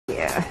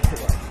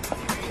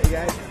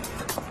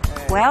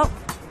Well,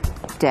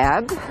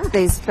 Deb,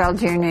 they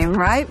spelled your name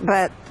right,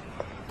 but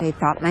they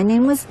thought my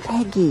name was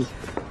Peggy.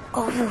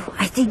 Oh,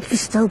 I think you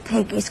stole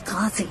Peggy's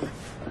coffee.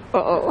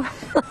 Uh-oh.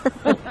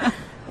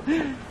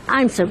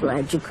 I'm so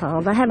glad you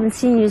called. I haven't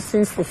seen you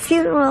since the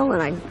funeral,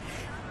 and I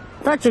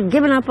thought you'd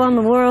given up on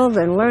the world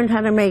and learned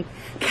how to make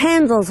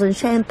candles and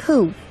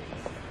shampoo.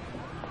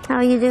 How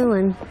are you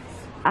doing?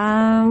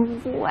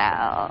 Well,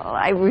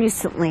 I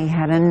recently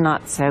had a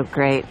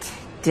not-so-great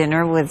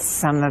dinner with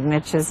some of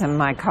Mitch's and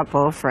my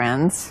couple of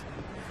friends.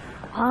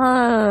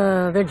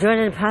 Oh, the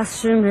dreaded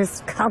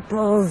posthumous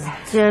couples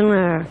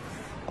dinner.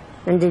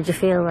 And did you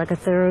feel like a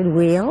third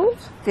wheel?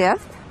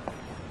 Fifth?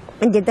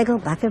 And did they go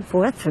back and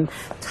forth from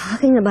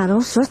talking about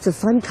all sorts of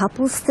fun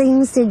couples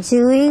things they're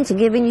doing to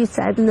giving you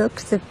sad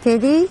looks of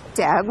pity?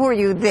 Deb, were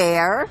you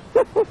there?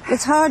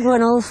 It's hard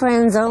when old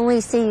friends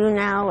only see you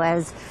now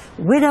as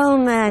Widow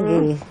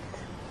Maggie.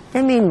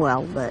 They mean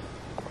well, but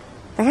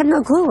they have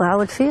no clue how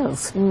it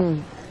feels.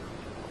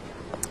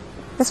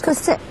 Let's go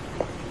sit.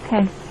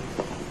 Okay.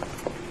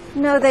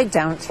 No, they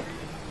don't.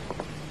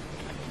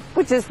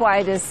 Which is why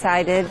I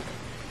decided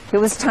it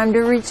was time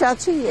to reach out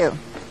to you.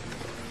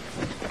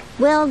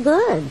 Well,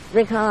 good,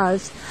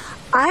 because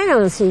I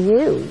don't see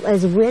you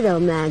as Widow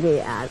Maggie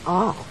at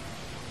all.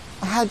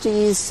 How do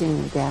you see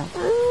me, Deb?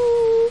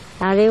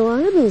 How do you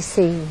want to be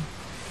seen?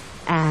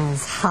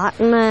 As Hot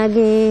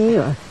Maggie,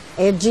 or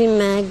Edgy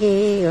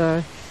Maggie,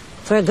 or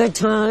for a good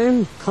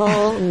time,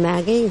 call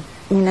Maggie?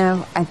 You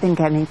know, I think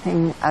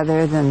anything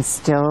other than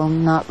still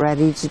not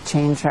ready to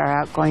change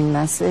our outgoing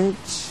message,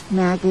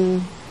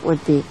 Maggie,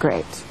 would be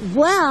great.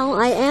 Well,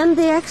 I am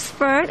the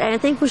expert, and I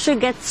think we should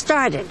get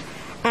started.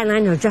 And I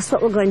know just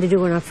what we're going to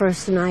do on our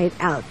first night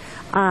out.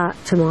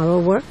 Tomorrow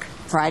work?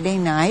 Friday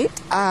night?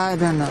 I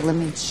don't know. Let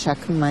me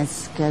check my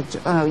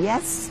schedule. Oh,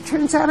 yes.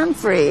 Turns out I'm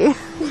free.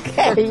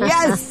 Okay,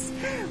 yes.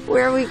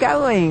 Where are we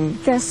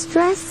going? Just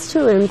dress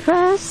to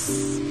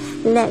impress.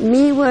 Let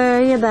me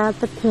worry about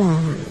the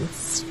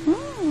plans.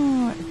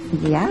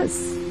 Yes.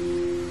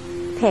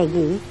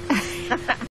 Peggy.